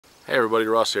Hey everybody,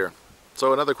 Ross here.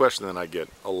 So another question that I get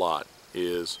a lot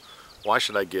is, why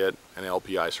should I get an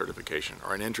LPI certification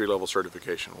or an entry-level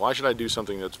certification? Why should I do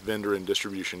something that's vendor and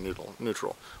distribution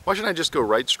neutral? Why shouldn't I just go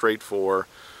right straight for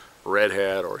Red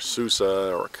Hat or SUSE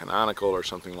or Canonical or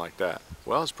something like that?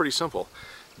 Well, it's pretty simple.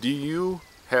 Do you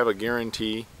have a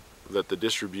guarantee that the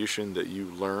distribution that you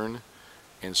learn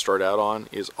and start out on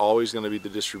is always going to be the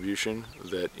distribution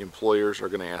that employers are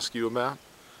going to ask you about?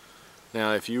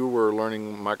 Now, if you were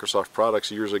learning Microsoft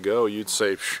products years ago, you'd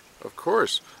say, of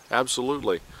course,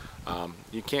 absolutely.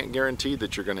 You can't guarantee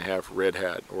that you're going to have Red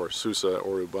Hat or SUSE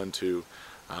or Ubuntu,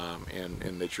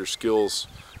 and that your skills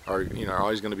are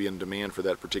always going to be in demand for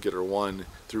that particular one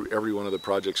through every one of the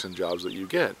projects and jobs that you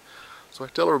get. So I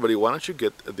tell everybody, why don't you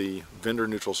get the vendor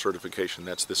neutral certification?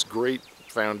 That's this great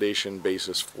foundation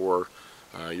basis for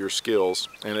your skills,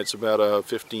 and it's about a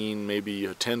 15, maybe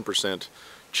a 10%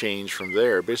 change from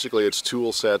there. Basically, it's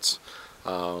tool sets,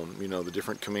 the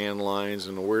different command lines,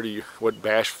 and what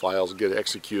bash files get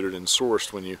executed and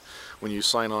sourced when you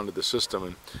sign on to the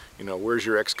system, and where's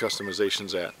your X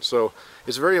customizations at. So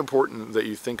it's very important that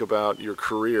you think about your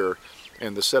career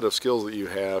and the set of skills that you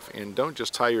have, and don't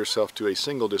just tie yourself to a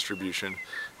single distribution.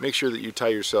 Make sure that you tie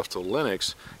yourself to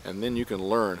Linux, and then you can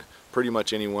learn pretty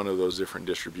much any one of those different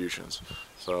distributions.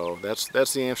 So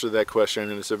that's the answer to that question,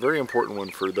 and it's a very important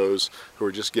one for those who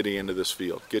are just getting into this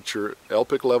field. Get your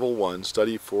LPIC level 1,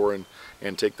 study for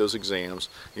and take those exams.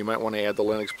 You might want to add the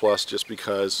Linux Plus just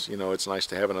because it's nice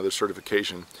to have another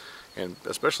certification, and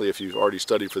especially if you've already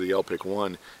studied for the LPIC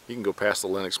 1, you can go past the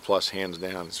Linux Plus hands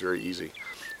down. It's very easy.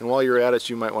 And while you're at it,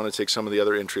 you might want to take some of the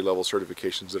other entry-level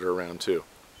certifications that are around too.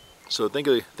 So think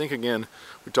again,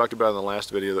 we talked about in the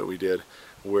last video that we did,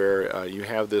 where you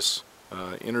have this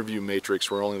interview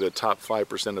matrix where only the top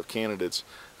 5% of candidates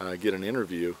get an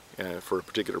interview for a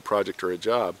particular project or a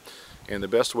job. And the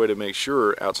best way to make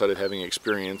sure, outside of having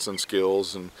experience and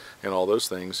skills and all those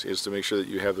things, is to make sure that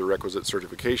you have the requisite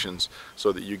certifications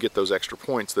so that you get those extra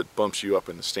points that bumps you up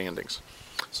in the standings.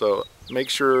 So make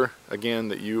sure, again,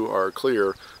 that you are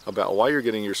clear about why you're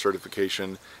getting your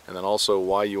certification, and then also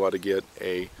why you ought to get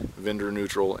a vendor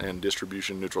neutral and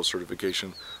distribution neutral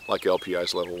certification like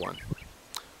LPI's level 1.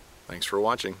 Thanks for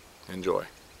watching. Enjoy.